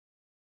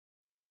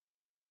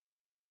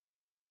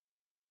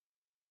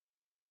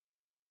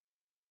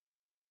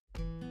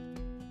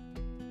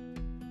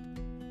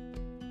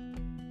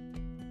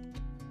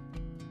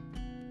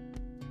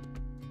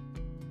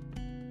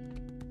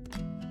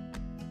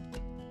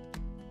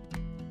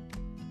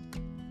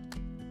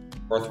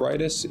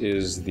Arthritis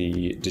is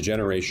the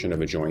degeneration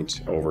of a joint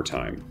over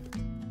time.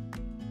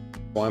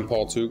 Well, I'm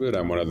Paul Toogood.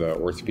 I'm one of the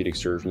orthopedic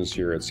surgeons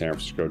here at San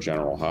Francisco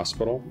General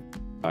Hospital.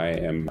 I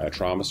am a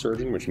trauma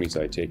surgeon, which means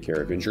I take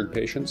care of injured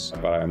patients,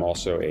 but I am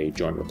also a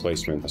joint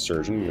replacement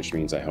surgeon, which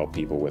means I help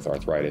people with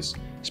arthritis,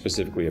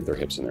 specifically of their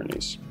hips and their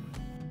knees.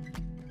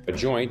 A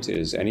joint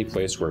is any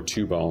place where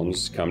two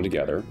bones come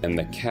together, and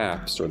the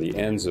caps or the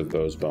ends of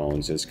those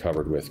bones is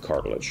covered with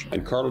cartilage.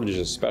 And cartilage is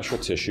a special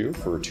tissue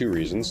for two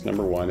reasons.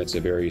 Number one, it's a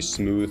very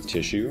smooth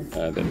tissue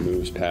that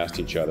moves past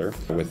each other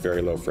with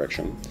very low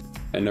friction.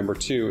 And number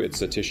two,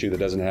 it's a tissue that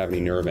doesn't have any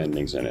nerve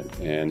endings in it.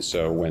 And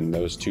so when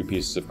those two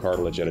pieces of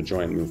cartilage at a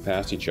joint move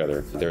past each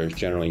other, there's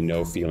generally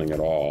no feeling at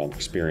all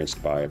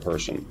experienced by a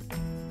person.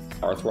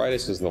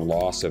 Arthritis is the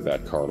loss of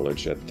that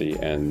cartilage at the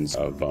ends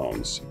of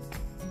bones.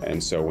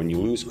 And so when you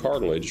lose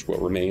cartilage,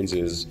 what remains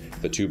is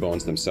the two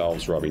bones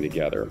themselves rubbing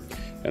together.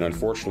 And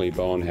unfortunately,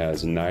 bone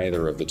has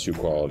neither of the two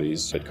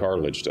qualities that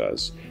cartilage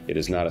does. It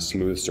is not a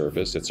smooth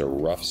surface, it's a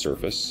rough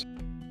surface.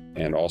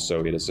 And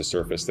also, it is a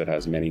surface that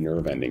has many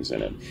nerve endings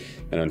in it.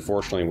 And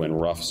unfortunately, when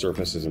rough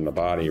surfaces in the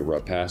body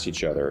rub past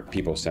each other,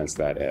 people sense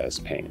that as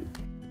pain.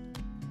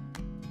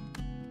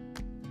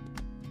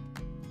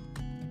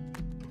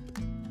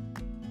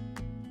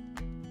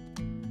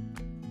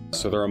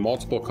 So there are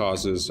multiple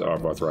causes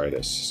of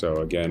arthritis. So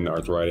again,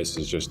 arthritis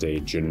is just a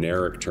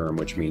generic term,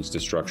 which means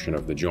destruction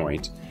of the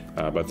joint,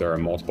 but there are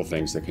multiple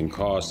things that can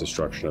cause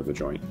destruction of the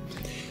joint.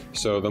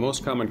 So the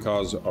most common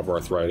cause of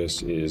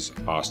arthritis is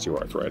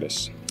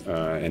osteoarthritis.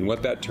 And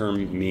what that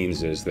term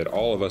means is that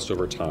all of us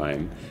over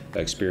time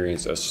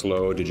experience a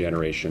slow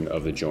degeneration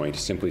of the joint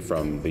simply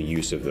from the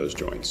use of those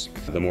joints.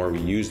 The more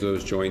we use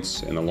those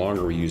joints and the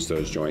longer we use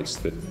those joints,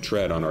 the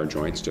tread on our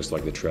joints, just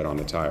like the tread on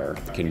a tire,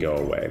 can go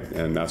away.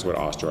 And that's what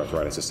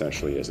osteoarthritis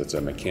essentially is. It's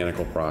a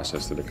mechanical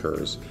process that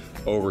occurs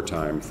over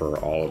time for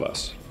all of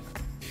us.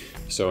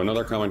 So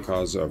another common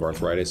cause of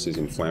arthritis is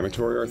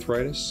inflammatory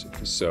arthritis.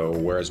 So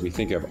whereas we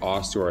think of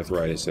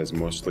osteoarthritis as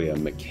mostly a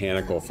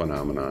mechanical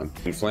phenomenon,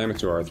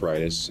 inflammatory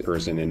arthritis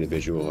occurs in an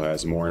individual who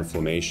has more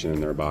inflammation in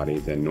their body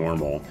than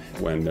normal.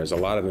 When there's a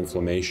lot of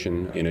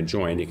inflammation in a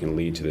joint, it can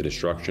lead to the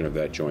destruction of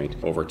that joint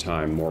over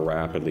time more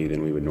rapidly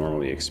than we would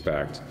normally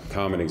expect.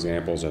 Common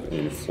examples of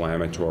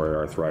inflammatory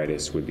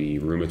arthritis would be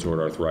rheumatoid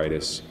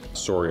arthritis,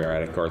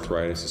 psoriatic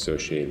arthritis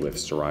associated with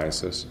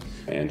psoriasis,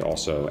 and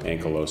also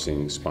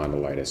ankylosing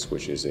spondylitis,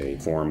 which is a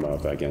form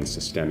of, again,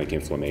 systemic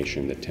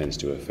inflammation that tends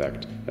to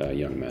affect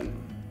young men.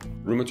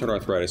 Rheumatoid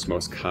arthritis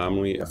most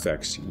commonly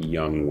affects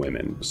young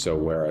women. So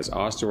whereas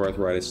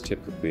osteoarthritis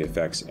typically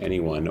affects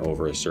anyone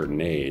over a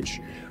certain age,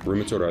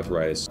 rheumatoid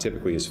arthritis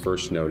typically is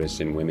first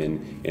noticed in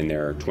women in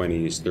their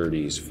 20s,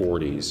 30s,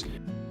 40s,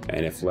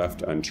 and if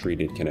left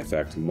untreated can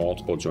affect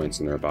multiple joints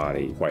in their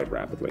body quite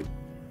rapidly.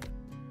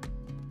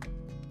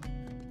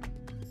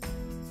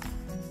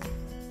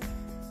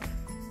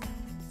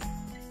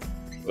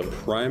 The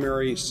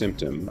primary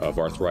symptom of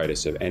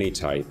arthritis of any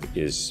type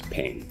is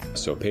pain.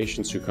 So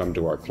patients who come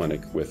to our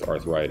clinic with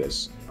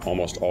arthritis,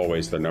 almost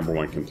always their number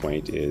one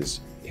complaint is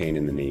pain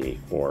in the knee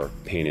or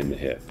pain in the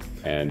hip.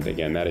 And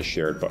again, that is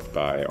shared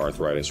by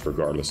arthritis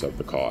regardless of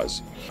the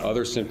cause.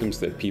 Other symptoms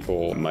that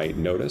people might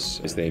notice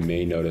is they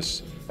may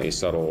notice a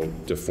subtle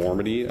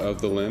deformity of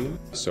the limb.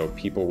 So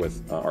people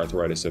with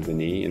arthritis of the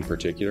knee in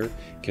particular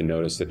can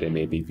notice that they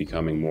may be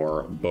becoming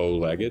more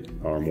bow-legged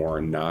or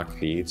more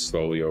knock-kneed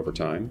slowly over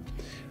time.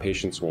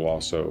 Patients will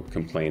also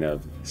complain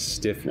of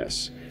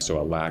stiffness, so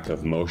a lack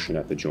of motion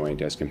at the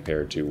joint as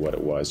compared to what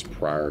it was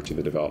prior to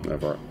the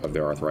development of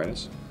their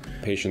arthritis.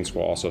 Patients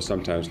will also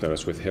sometimes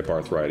notice with hip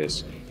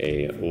arthritis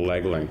a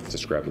leg length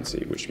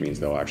discrepancy, which means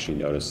they'll actually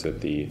notice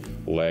that the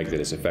leg that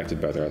is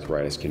affected by the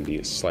arthritis can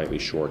be slightly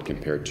short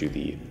compared to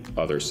the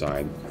other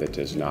side that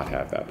does not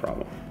have that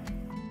problem.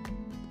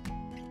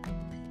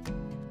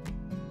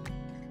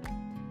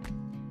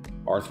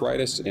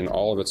 Arthritis in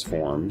all of its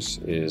forms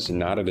is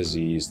not a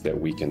disease that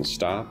we can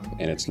stop,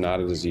 and it's not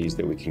a disease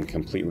that we can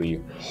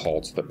completely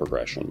halt the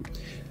progression.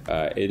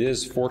 It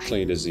is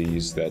fortunately a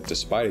disease that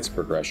despite its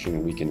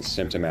progression, we can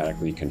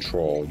symptomatically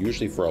control,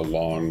 usually for a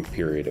long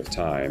period of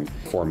time,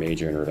 before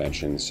major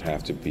interventions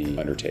have to be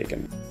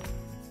undertaken.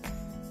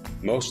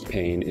 Most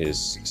pain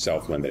is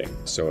self-limiting.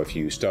 So if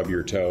you stub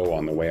your toe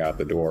on the way out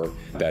the door,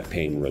 that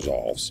pain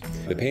resolves.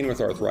 The pain with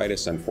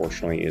arthritis,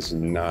 unfortunately, is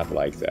not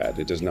like that.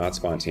 It does not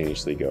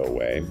spontaneously go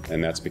away,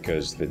 and that's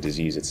because the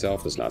disease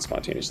itself does not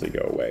spontaneously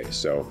go away.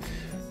 So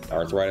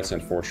arthritis,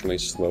 unfortunately,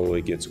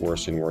 slowly gets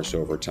worse and worse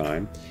over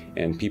time,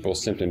 and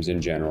people's symptoms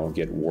in general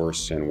get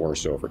worse and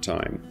worse over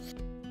time.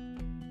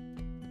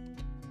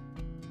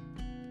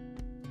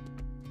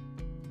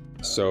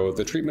 So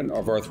the treatment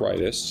of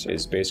arthritis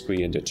is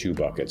basically into two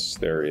buckets.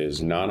 There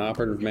is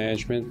non-operative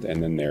management,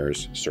 and then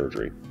there's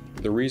surgery.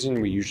 The reason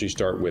we usually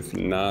start with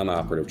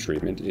non-operative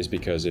treatment is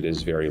because it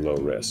is very low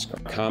risk.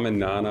 Common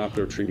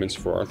non-operative treatments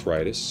for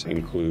arthritis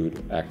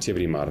include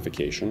activity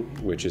modification,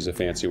 which is a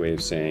fancy way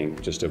of saying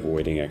just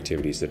avoiding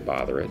activities that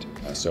bother it.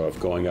 So if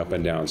going up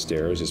and down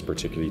stairs is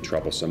particularly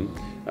troublesome,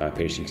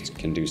 patients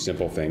can do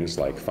simple things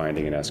like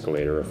finding an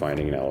escalator or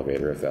finding an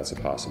elevator if that's a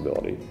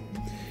possibility.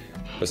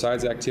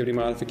 Besides activity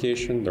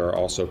modification, there are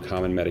also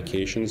common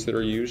medications that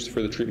are used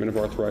for the treatment of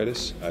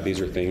arthritis. These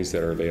are things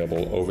that are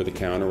available over the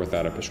counter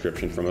without a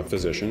prescription from a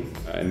physician.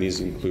 And these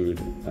include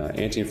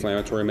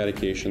anti-inflammatory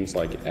medications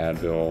like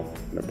Advil,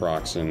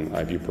 naproxen,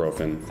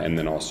 ibuprofen, and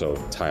then also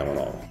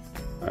Tylenol.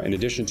 In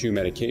addition to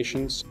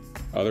medications,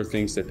 other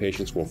things that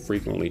patients will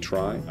frequently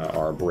try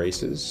are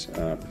braces,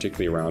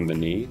 particularly around the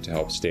knee, to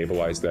help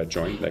stabilize that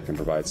joint. That can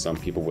provide some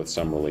people with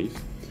some relief.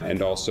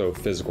 And also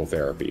physical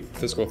therapy.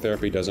 Physical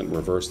therapy doesn't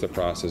reverse the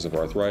process of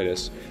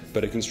arthritis,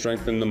 but it can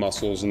strengthen the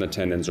muscles and the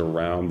tendons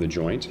around the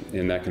joint,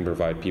 and that can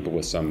provide people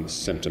with some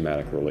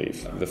symptomatic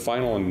relief. The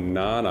final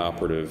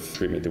non-operative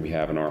treatment that we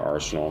have in our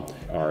arsenal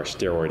are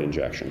steroid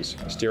injections.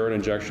 Steroid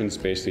injections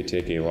basically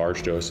take a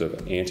large dose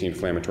of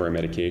anti-inflammatory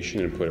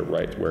medication and put it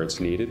right where it's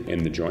needed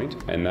in the joint,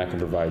 and that can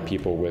provide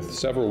people with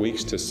several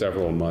weeks to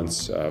several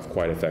months of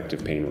quite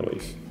effective pain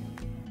relief.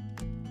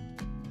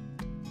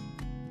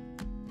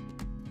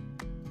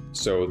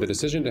 So the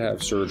decision to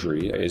have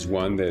surgery is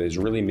one that is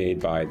really made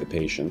by the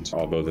patient,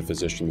 although the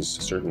physicians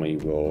certainly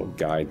will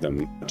guide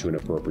them to an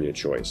appropriate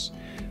choice.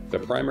 The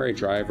primary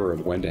driver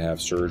of when to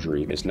have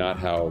surgery is not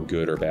how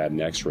good or bad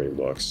an X-ray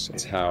looks.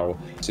 It's how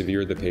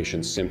severe the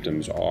patient's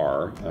symptoms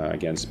are,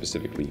 again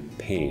specifically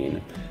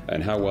pain,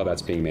 and how well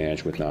that's being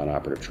managed with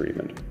non-operative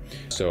treatment.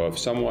 So if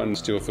someone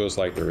still feels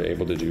like they're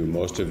able to do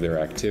most of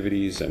their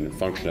activities and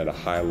function at a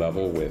high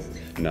level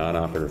with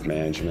non-operative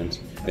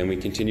management, then we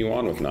continue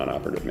on with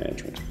non-operative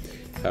management.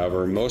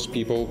 However, most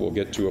people will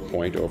get to a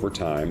point over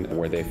time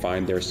where they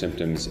find their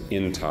symptoms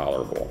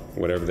intolerable,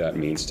 whatever that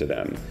means to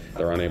them.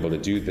 They're unable to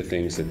do the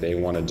things that they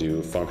want to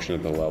do, function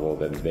at the level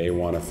that they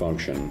want to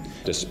function,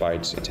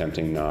 despite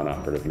attempting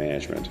non-operative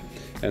management.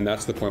 And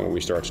that's the point where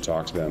we start to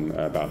talk to them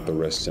about the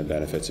risks and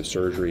benefits of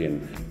surgery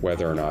and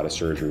whether or not a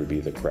surgery would be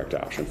the correct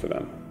option for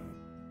them.